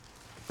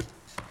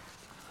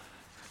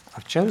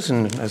I've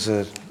chosen as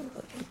a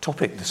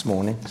topic this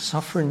morning,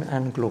 suffering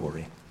and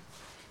glory.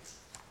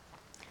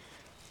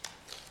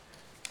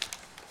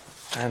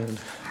 And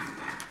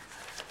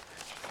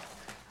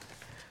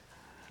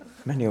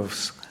many of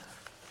us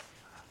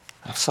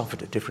have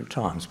suffered at different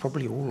times,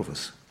 probably all of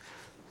us,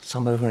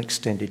 some over an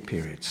extended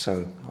period.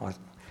 So I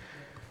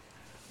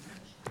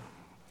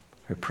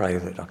pray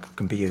that I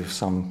can be of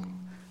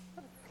some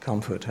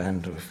comfort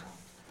and of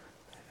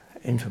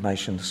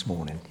information this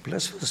morning. But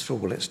first of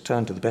all, let's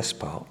turn to the best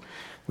part,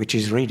 which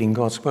is reading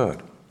God's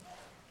Word.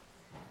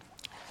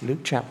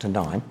 Luke chapter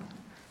 9,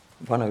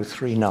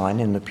 1039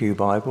 in the Pew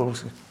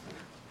Bibles.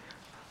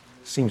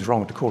 Seems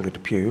wrong to call it a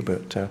pew,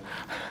 but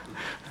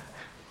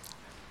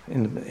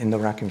in the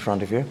rack in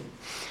front of you.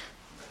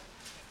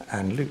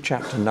 And Luke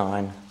chapter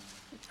 9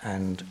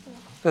 and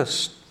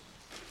verse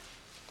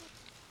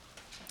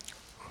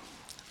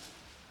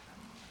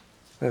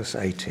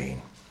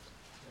 18.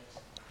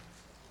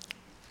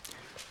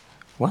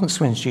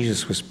 Once when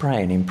Jesus was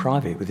praying in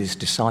private with his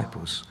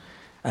disciples,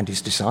 and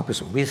his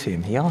disciples were with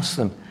him, he asked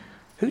them,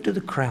 "Who do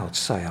the crowd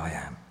say I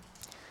am?"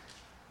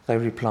 They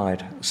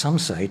replied, "Some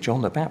say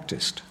John the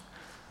Baptist,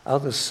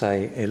 others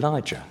say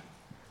Elijah,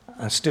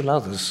 and still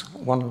others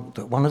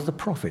that one of the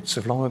prophets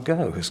of long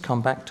ago has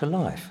come back to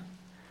life.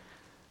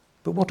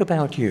 But what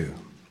about you?"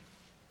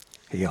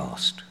 He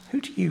asked,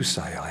 "Who do you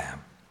say I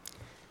am?"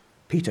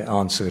 Peter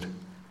answered,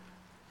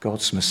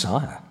 "God's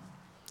Messiah."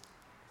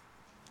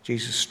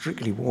 Jesus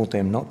strictly warned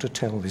them not to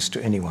tell this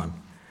to anyone,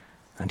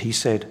 and he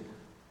said,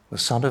 "The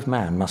Son of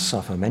Man must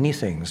suffer many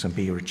things and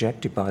be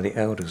rejected by the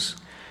elders,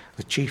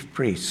 the chief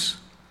priests,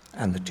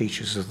 and the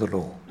teachers of the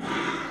law.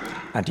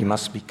 And he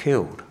must be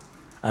killed,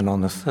 and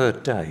on the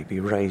third day be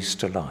raised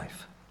to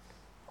life."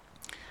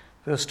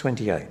 Verse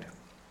 28.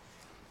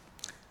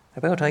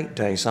 About 8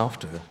 days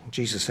after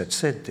Jesus had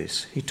said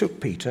this, he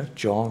took Peter,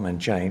 John, and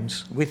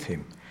James with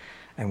him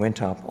and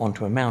went up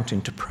onto a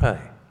mountain to pray.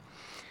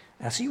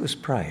 As he was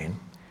praying,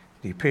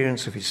 the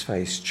appearance of his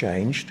face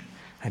changed,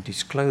 and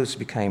his clothes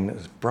became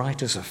as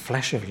bright as a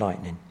flash of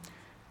lightning.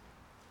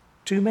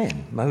 2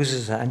 men,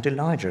 Moses and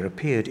Elijah,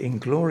 appeared in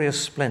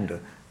glorious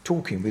splendor,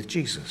 talking with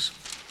Jesus.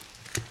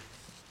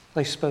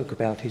 They spoke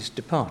about his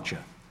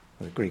departure,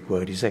 the Greek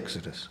word is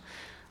Exodus,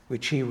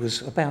 which he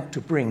was about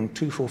to bring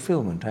to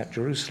fulfillment at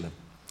Jerusalem.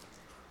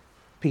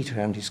 Peter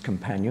and his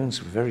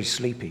companions were very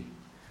sleepy,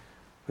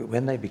 but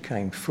when they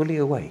became fully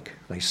awake,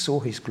 they saw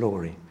his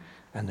glory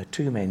and the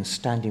 2 men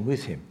standing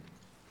with him.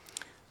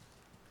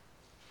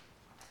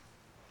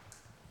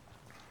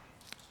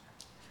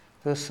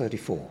 Verse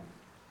 34.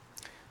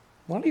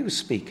 While he was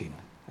speaking,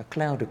 a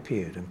cloud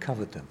appeared and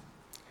covered them,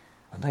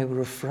 and they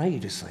were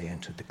afraid as they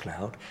entered the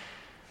cloud.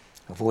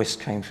 A voice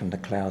came from the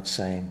cloud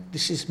saying,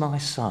 "This is my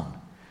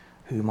Son,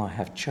 whom I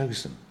have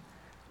chosen.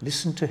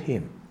 Listen to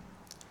him."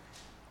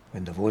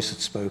 When the voice had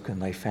spoken,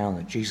 they found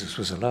that Jesus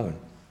was alone.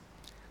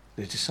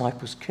 The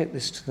disciples kept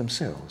this to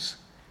themselves,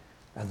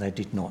 and they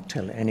did not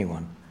tell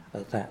anyone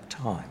at that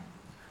time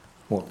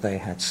what they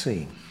had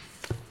seen.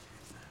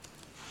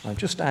 I'll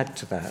just add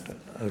to that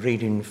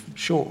a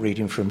short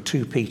reading from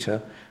 2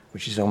 Peter,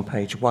 which is on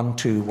page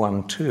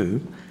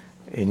 1212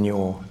 in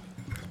your...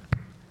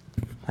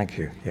 Thank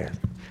you, yeah,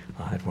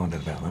 I had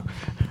wondered about that.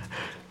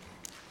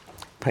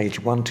 Page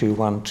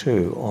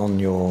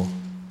 1212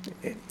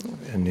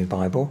 in the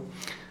Bible.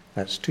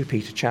 That's 2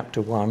 Peter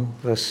chapter 1,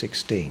 verse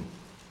 16.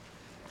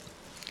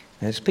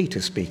 And it's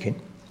Peter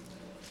speaking.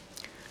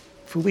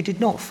 "For we did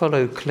not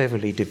follow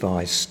cleverly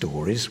devised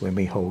stories when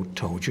we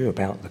told you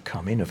about the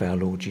coming of our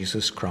Lord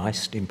Jesus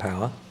Christ in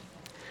power,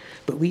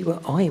 but we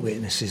were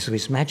eyewitnesses of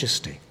his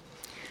majesty.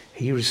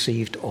 He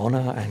received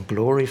honor and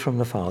glory from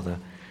the Father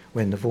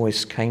when the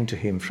voice came to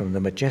him from the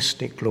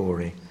majestic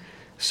glory,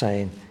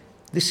 saying,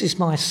 'This is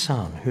my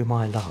Son, whom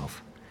I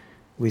love.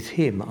 With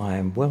him I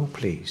am well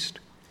pleased.'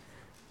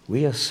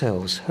 We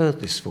ourselves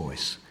heard this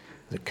voice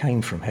that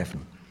came from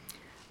heaven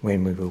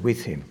when we were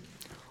with him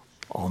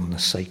on the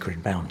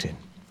sacred mountain."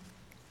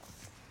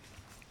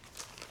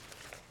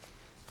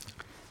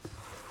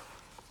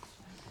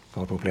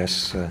 God will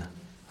bless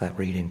that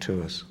reading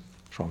to us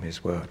from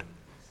his word.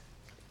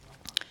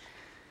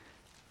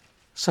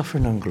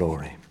 Suffering and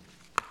glory.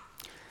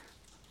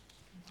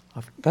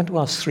 I'm going to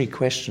ask 3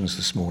 questions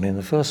this morning.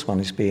 The first one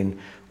is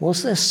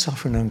was there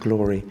suffering and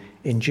glory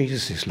in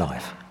Jesus'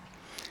 life?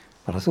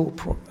 But I thought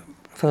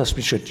first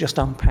we should just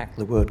unpack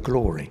the word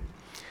glory.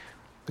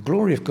 The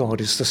glory of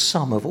God is the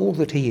sum of all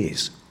that he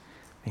is,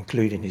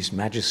 including his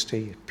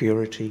majesty,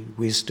 purity,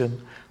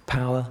 wisdom,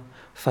 power,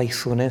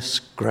 faithfulness,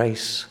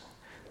 grace,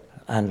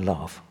 and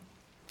love.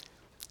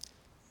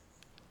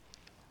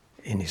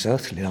 In his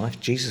earthly life,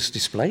 Jesus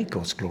displayed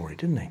God's glory,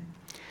 didn't he?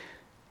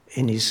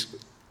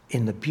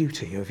 In the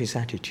beauty of his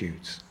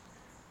attitudes,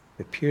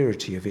 the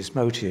purity of his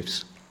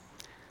motives,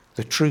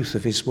 the truth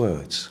of his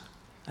words,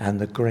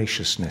 and the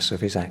graciousness of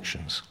his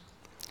actions.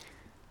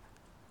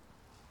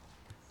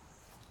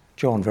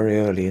 John, very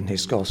early in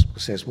his gospel,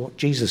 says what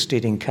Jesus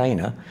did in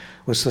Cana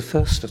was the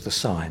first of the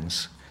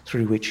signs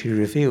through which he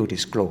revealed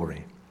his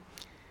glory.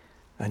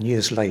 And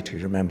years later,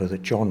 you remember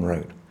that John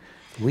wrote,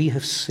 We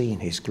have seen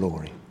his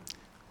glory,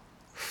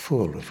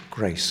 full of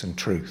grace and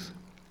truth.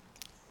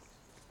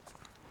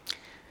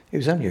 It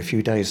was only a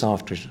few days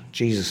after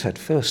Jesus had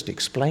first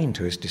explained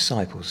to his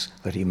disciples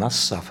that he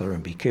must suffer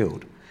and be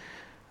killed,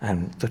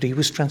 and that he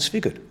was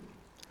transfigured.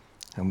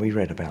 And we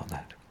read about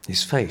that.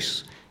 His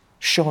face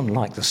shone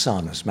like the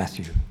sun, as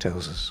Matthew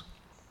tells us.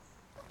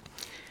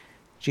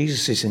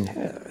 Jesus'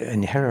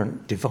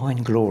 inherent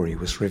divine glory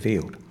was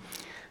revealed,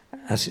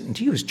 and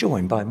he was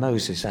joined by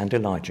Moses and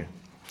Elijah,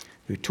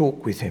 who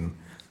talked with him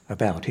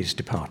about his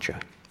departure.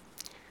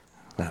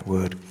 That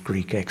word,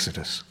 Greek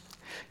Exodus.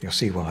 You'll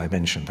see why I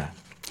mentioned that.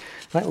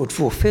 That would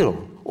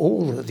fulfill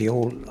all that the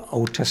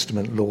Old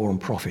Testament law and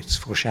prophets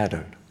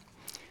foreshadowed.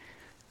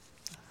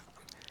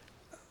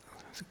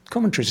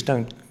 Commentaries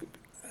don't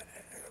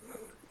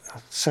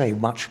say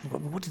much.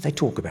 What did they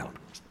talk about?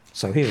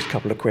 So here's a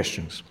couple of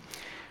questions.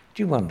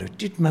 Do you wonder,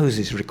 did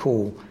Moses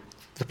recall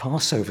the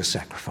Passover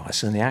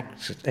sacrifice and the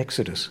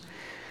Exodus?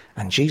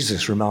 And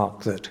Jesus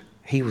remarked that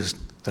he was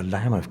the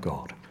Lamb of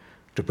God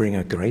to bring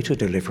a greater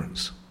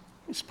deliverance.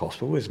 It's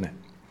possible, isn't it?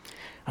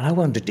 And I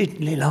wonder,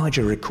 did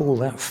Elijah recall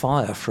that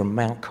fire from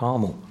Mount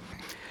Carmel?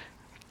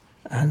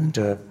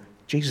 And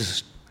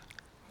Jesus,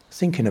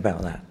 thinking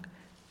about that,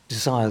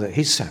 desire that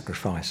his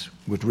sacrifice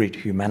would rid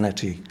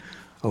humanity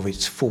of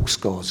its false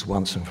gods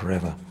once and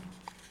forever.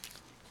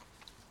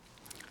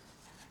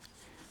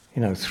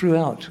 You know,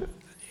 throughout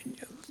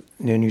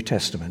the New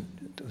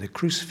Testament, the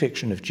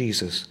crucifixion of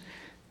Jesus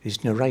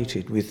is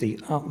narrated with the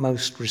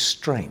utmost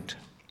restraint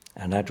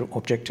and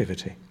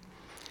objectivity.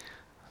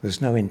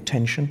 There's no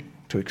intention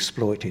to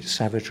exploit its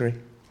savagery,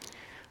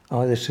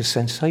 either to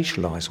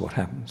sensationalize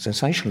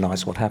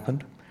what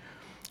happened,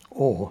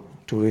 or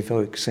to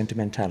evoke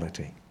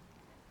sentimentality.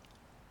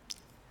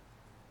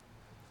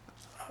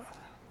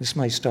 This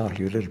may startle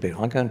you a little bit.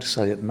 I'm going to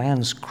say that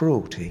man's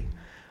cruelty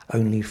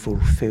only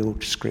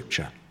fulfilled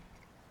Scripture.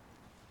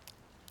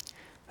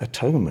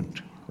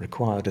 Atonement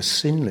required a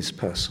sinless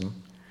person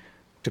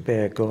to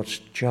bear God's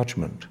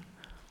judgment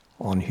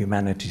on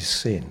humanity's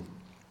sin.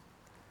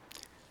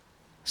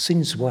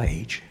 Sin's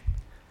wage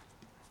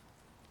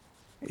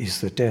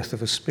is the death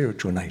of a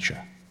spiritual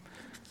nature.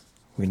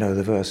 We know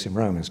the verse in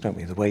Romans, don't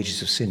we? The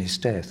wages of sin is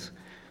death.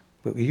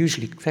 But we're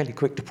usually fairly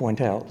quick to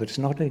point out that it's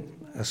not a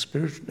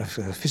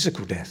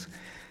physical death.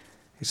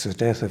 It's the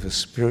death of a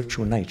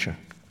spiritual nature.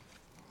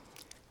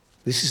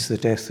 This is the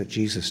death that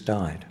Jesus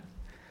died.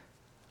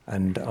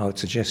 And I would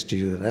suggest to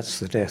you that that's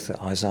the death that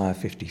Isaiah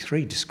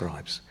 53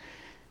 describes.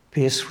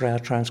 Pierced for our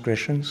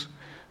transgressions,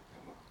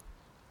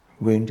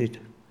 wounded,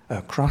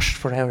 crushed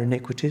for our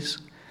iniquities.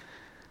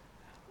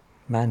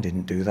 Man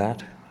didn't do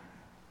that.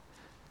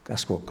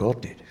 That's what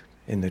God did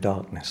in the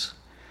darkness.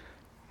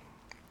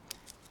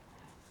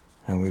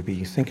 And we'll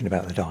be thinking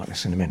about the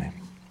darkness in a minute.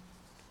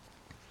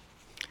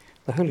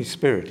 The Holy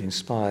Spirit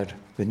inspired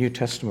the New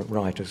Testament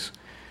writers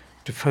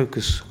to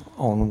focus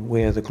on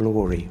where the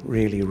glory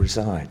really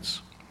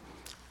resides.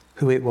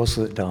 Who it was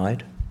that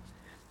died,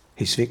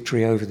 his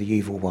victory over the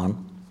evil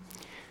one,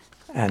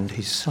 and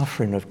his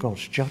suffering of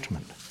God's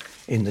judgment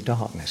in the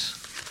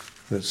darkness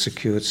that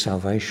secured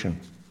salvation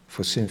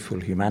for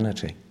sinful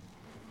humanity.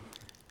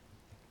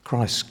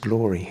 Christ's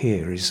glory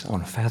here is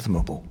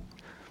unfathomable.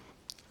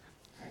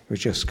 We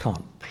just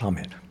can't plumb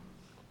it.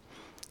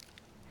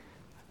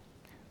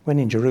 When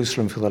in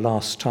Jerusalem for the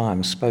last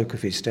time spoke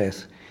of his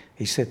death,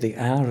 he said, "The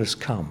hour has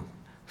come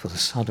for the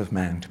Son of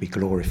Man to be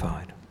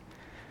glorified."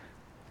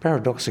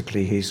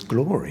 Paradoxically, his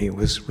glory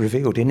was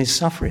revealed in his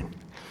suffering.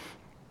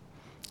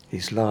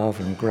 His love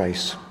and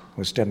grace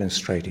was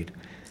demonstrated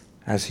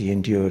as he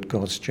endured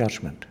God's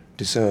judgment,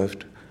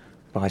 deserved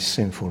by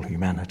sinful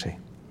humanity.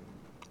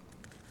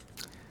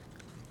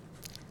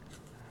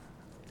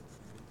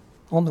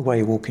 On the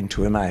way walking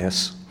to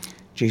Emmaus,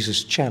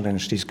 Jesus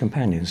challenged his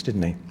companions,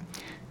 didn't he?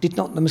 Did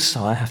not the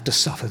Messiah have to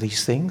suffer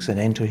these things and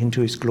enter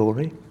into his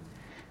glory?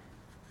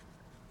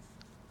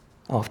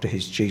 After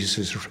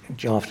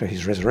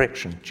his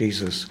resurrection,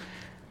 Jesus,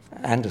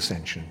 and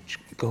ascension,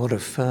 God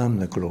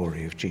affirmed the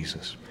glory of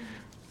Jesus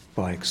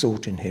by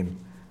exalting him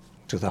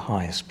to the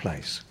highest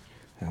place.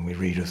 And we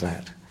read of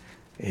that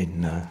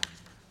in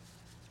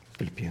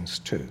Philippians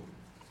 2.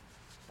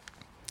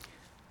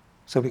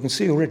 So we can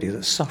see already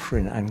that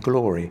suffering and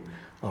glory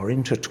are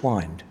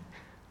intertwined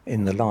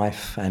in the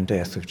life and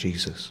death of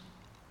Jesus.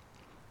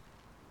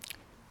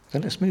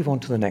 Then let's move on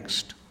to the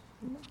next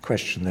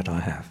question that I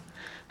have.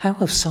 How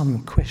have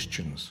some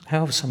Christians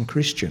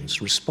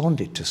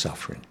responded to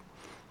suffering?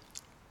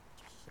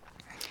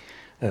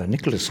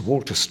 Nicholas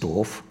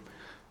Walterstorff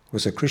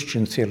was a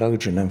Christian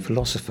theologian and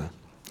philosopher,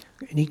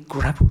 and he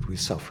grappled with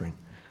suffering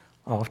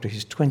after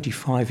his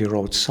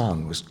 25-year-old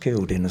son was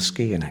killed in a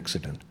skiing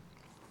accident.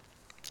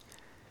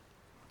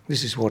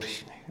 This is what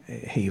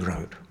he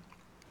wrote.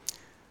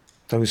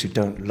 Those who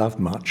don't love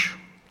much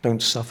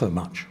don't suffer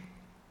much.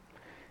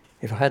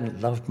 If I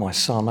hadn't loved my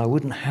son, I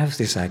wouldn't have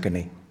this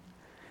agony.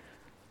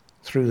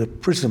 Through the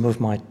prism of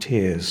my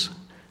tears,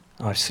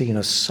 I've seen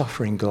a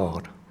suffering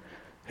God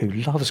who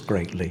loves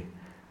greatly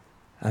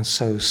and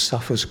so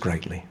suffers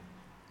greatly.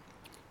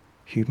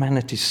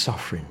 humanity's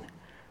suffering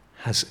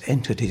has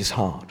entered his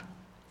heart.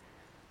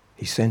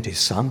 He sent his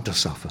Son to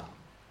suffer.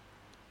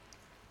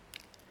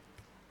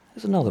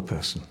 There's another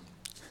person.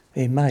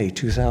 In May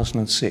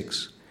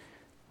 2006,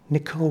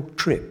 Nicole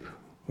Tripp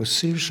was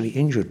seriously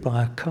injured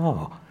by a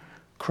car,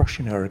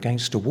 crushing her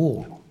against a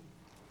wall.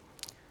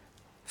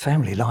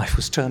 Family life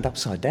was turned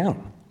upside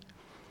down.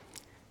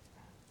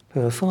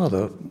 Her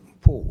father,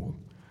 Paul,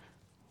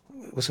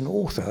 was an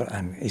author,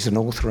 and is an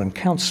author and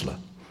counsellor,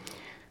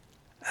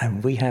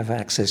 and we have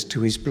access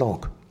to his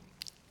blog,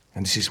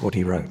 and this is what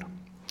he wrote.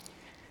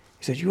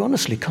 He said, "You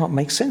honestly can't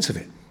make sense of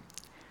it.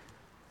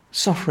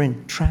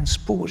 Suffering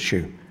transports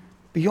you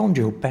beyond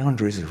your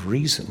boundaries of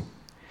reason.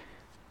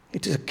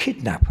 It is a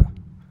kidnapper,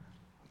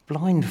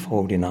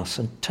 blindfolding us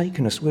and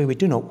taking us where we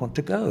do not want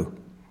to go.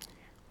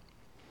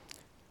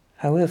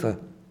 However,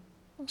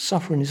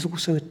 suffering is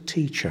also a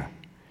teacher,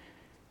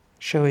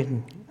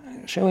 showing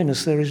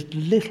us there is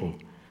little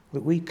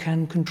that we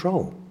can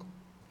control,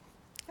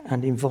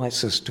 and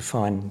invites us to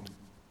find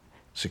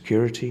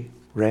security,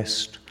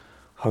 rest,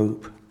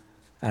 hope,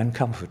 and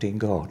comfort in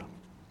God.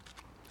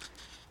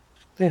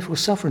 Therefore,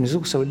 suffering is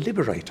also a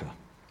liberator,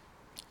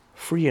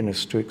 freeing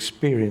us to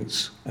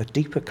experience a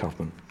deeper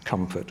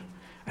comfort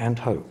and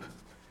hope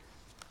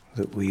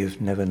that we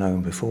have never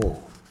known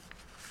before."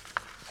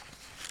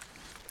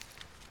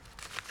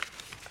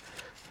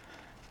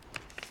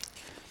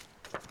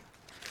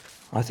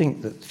 I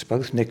think that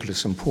both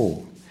Nicholas and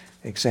Paul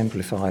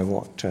exemplify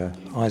what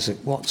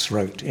Isaac Watts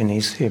wrote in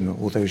his hymn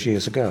all those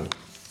years ago.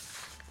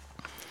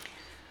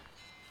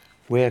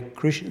 Where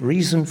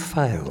reason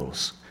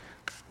fails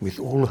with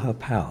all her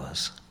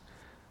powers,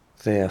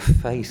 there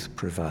faith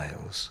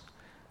prevails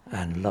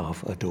and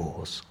love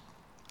adores.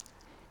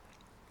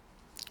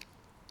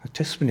 The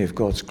testimony of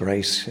God's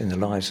grace in the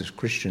lives of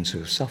Christians who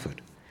have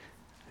suffered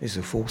is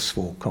a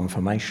forceful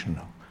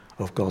confirmation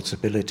of God's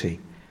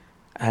ability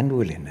and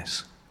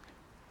willingness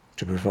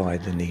to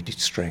provide the needed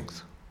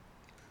strength.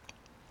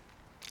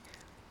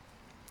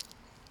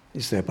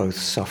 Is there both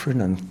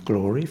suffering and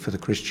glory for the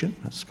Christian?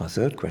 That's my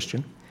third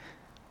question.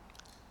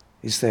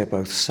 Is there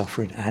both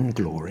suffering and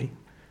glory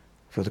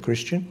for the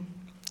Christian?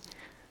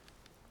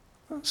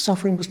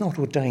 Suffering was not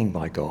ordained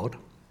by God,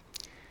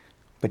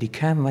 but he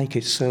can make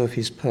it serve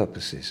his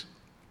purposes.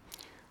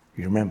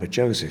 You remember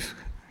Joseph,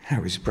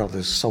 how his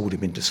brothers sold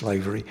him into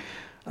slavery,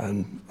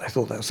 and they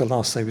thought that was the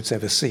last they would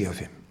ever see of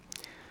him.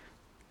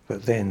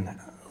 But then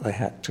they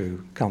had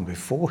to come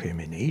before him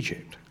in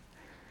Egypt,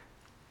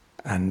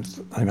 and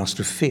they must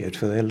have feared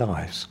for their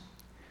lives.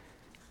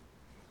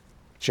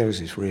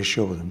 Joseph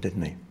reassured them,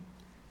 didn't he?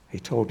 He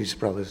told his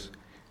brothers,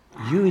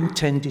 "You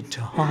intended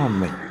to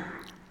harm me.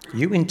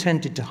 You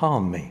intended to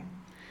harm me,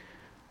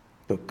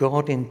 but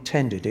God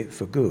intended it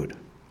for good."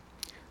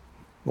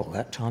 What,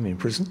 that time in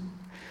prison?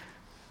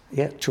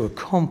 Yet to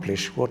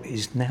accomplish what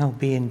is now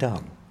being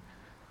done,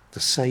 the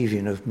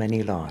saving of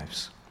many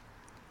lives.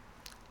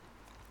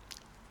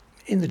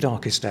 In the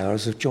darkest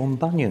hours of John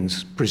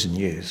Bunyan's prison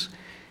years,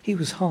 he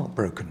was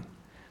heartbroken,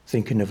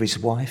 thinking of his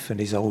wife and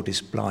his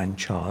oldest blind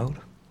child.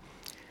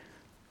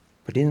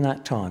 But in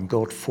that time,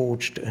 God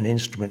forged an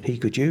instrument he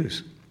could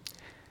use.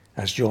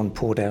 As John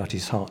poured out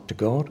his heart to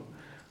God,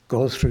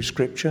 God, through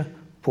Scripture,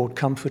 poured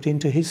comfort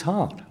into his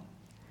heart.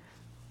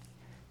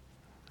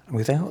 And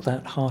without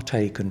that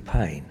heartache and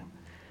pain,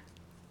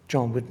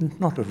 John would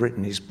not have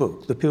written his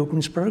book, The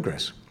Pilgrim's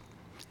Progress,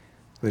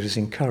 that has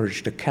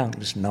encouraged a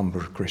countless number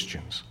of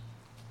Christians.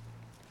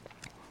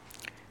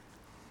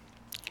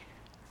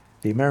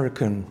 The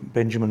American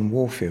Benjamin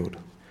Warfield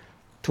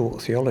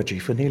taught theology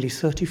for nearly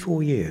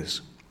 34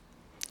 years.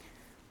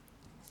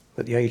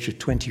 At the age of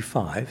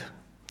 25,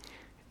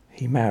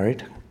 he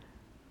married,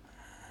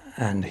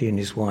 and he and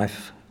his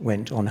wife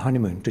went on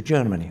honeymoon to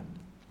Germany.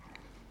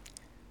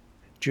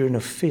 During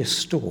a fierce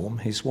storm,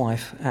 his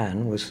wife,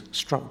 Anne, was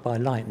struck by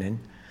lightning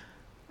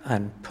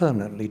and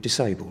permanently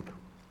disabled.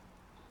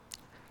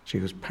 She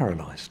was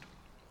paralysed.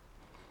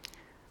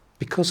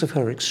 Because of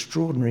her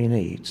extraordinary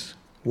needs,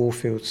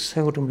 Warfield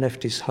seldom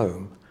left his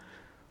home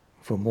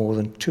for more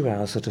than 2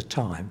 hours at a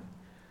time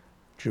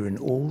during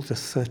all the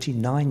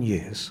 39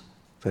 years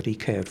that he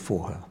cared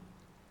for her.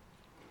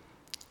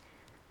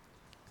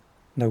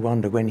 No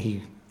wonder when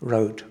he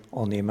wrote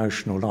on the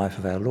emotional life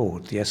of our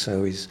Lord, the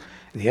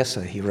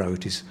essay he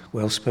wrote is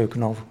well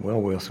spoken of,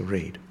 well worth a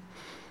read.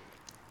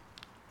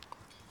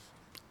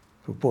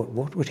 But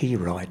what would he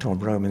write on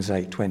Romans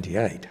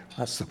 8:28?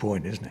 That's the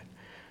point, isn't it?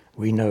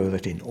 We know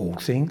that in all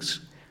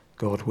things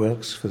God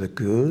works for the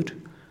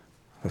good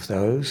of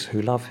those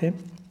who love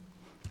him.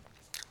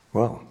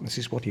 Well, this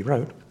is what he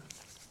wrote.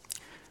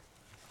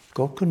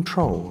 God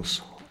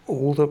controls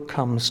all that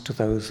comes to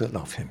those that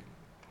love him.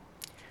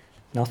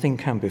 Nothing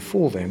can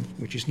befall them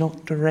which is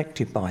not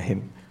directed by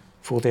him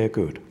for their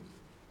good.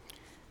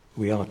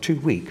 We are too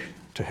weak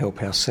to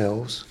help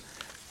ourselves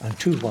and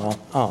too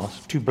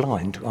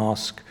blind to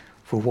ask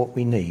for what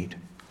we need,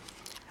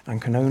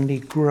 and can only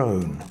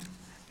groan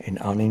in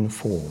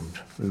uninformed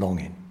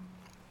longing.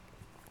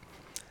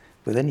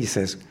 But then he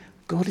says,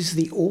 God is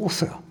the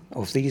author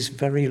of these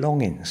very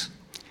longings.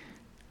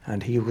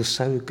 and he will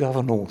so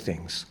govern all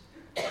things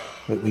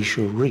that we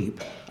shall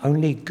reap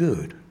only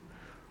good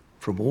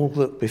from all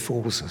that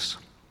befalls us.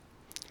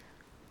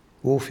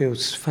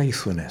 Warfield's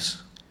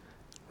faithfulness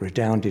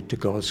redounded to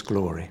God's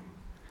glory,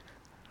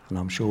 and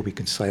I'm sure we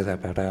can say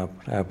that about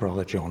our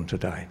brother John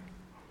today.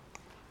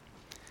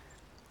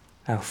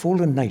 Our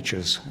fallen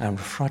natures and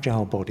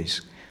fragile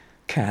bodies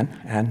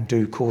can and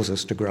do cause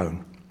us to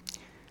groan.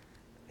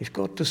 If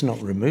God does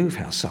not remove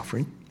our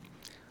suffering,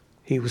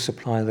 he will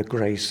supply the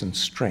grace and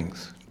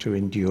strength to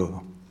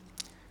endure.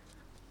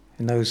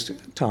 In those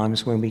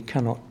times when we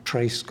cannot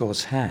trace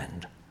God's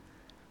hand,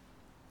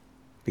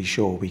 be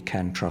sure we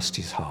can trust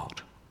his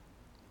heart.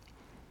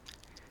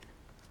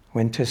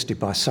 When tested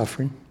by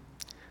suffering,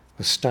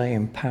 the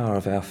staying power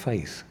of our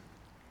faith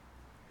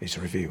is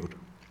revealed.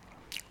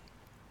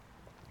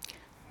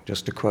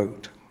 Just to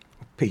quote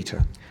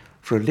Peter,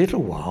 "For a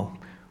little while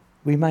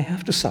we may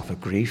have to suffer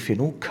grief in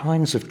all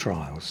kinds of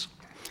trials.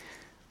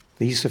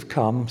 These have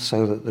come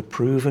so that the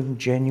proven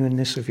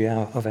genuineness of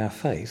our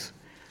faith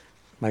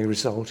may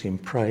result in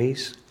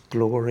praise,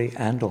 glory,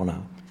 and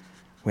honour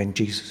when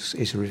Jesus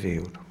is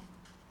revealed."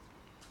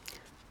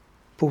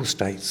 Paul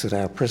states that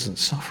our present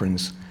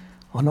sufferings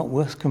are not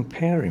worth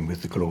comparing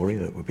with the glory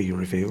that will be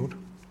revealed.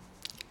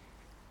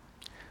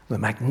 The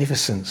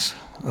magnificence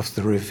of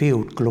the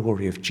revealed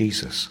glory of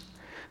Jesus,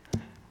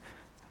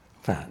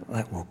 that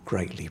will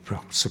greatly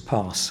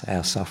surpass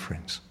our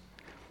sufferings.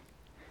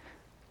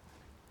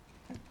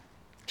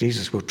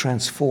 Jesus will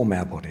transform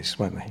our bodies,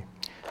 won't he,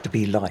 to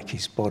be like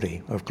his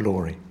body of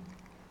glory.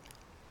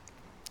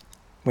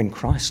 When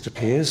Christ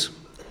appears,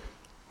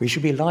 we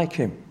shall be like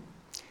him.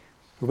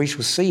 We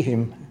shall see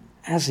him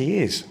as he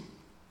is.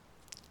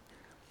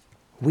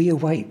 We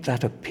await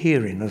that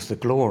appearing of the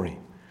glory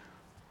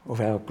of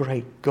our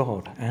great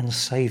God and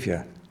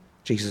Saviour,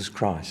 Jesus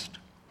Christ.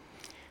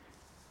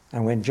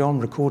 And when John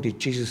recorded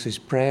Jesus'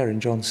 prayer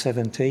in John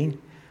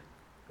 17,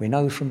 we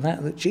know from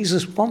that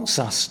Jesus wants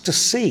us to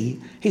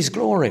see his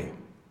glory.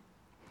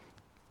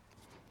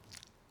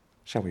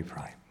 Shall we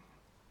pray?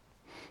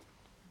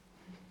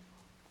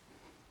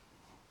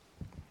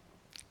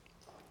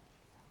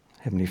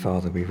 Heavenly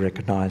Father, we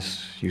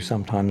recognise you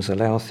sometimes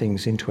allow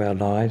things into our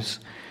lives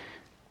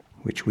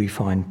which we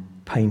find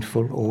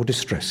painful or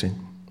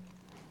distressing.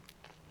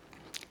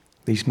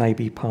 These may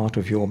be part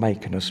of your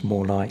making us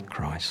more like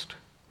Christ.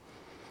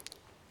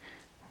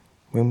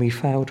 When we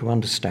fail to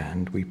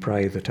understand, we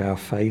pray that our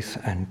faith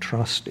and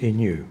trust in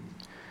you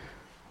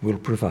will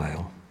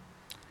prevail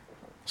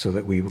so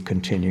that we will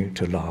continue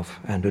to love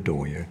and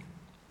adore you.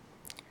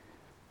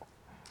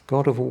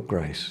 God of all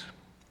grace,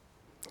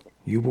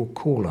 you will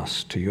call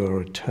us to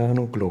your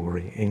eternal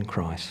glory in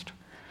Christ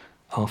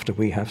after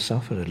we have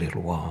suffered a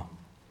little while.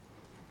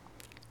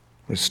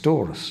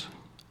 Restore us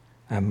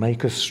and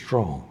make us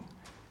strong,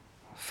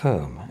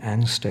 firm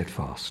and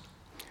steadfast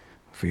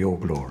for your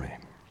glory.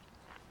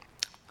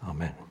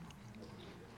 Amen.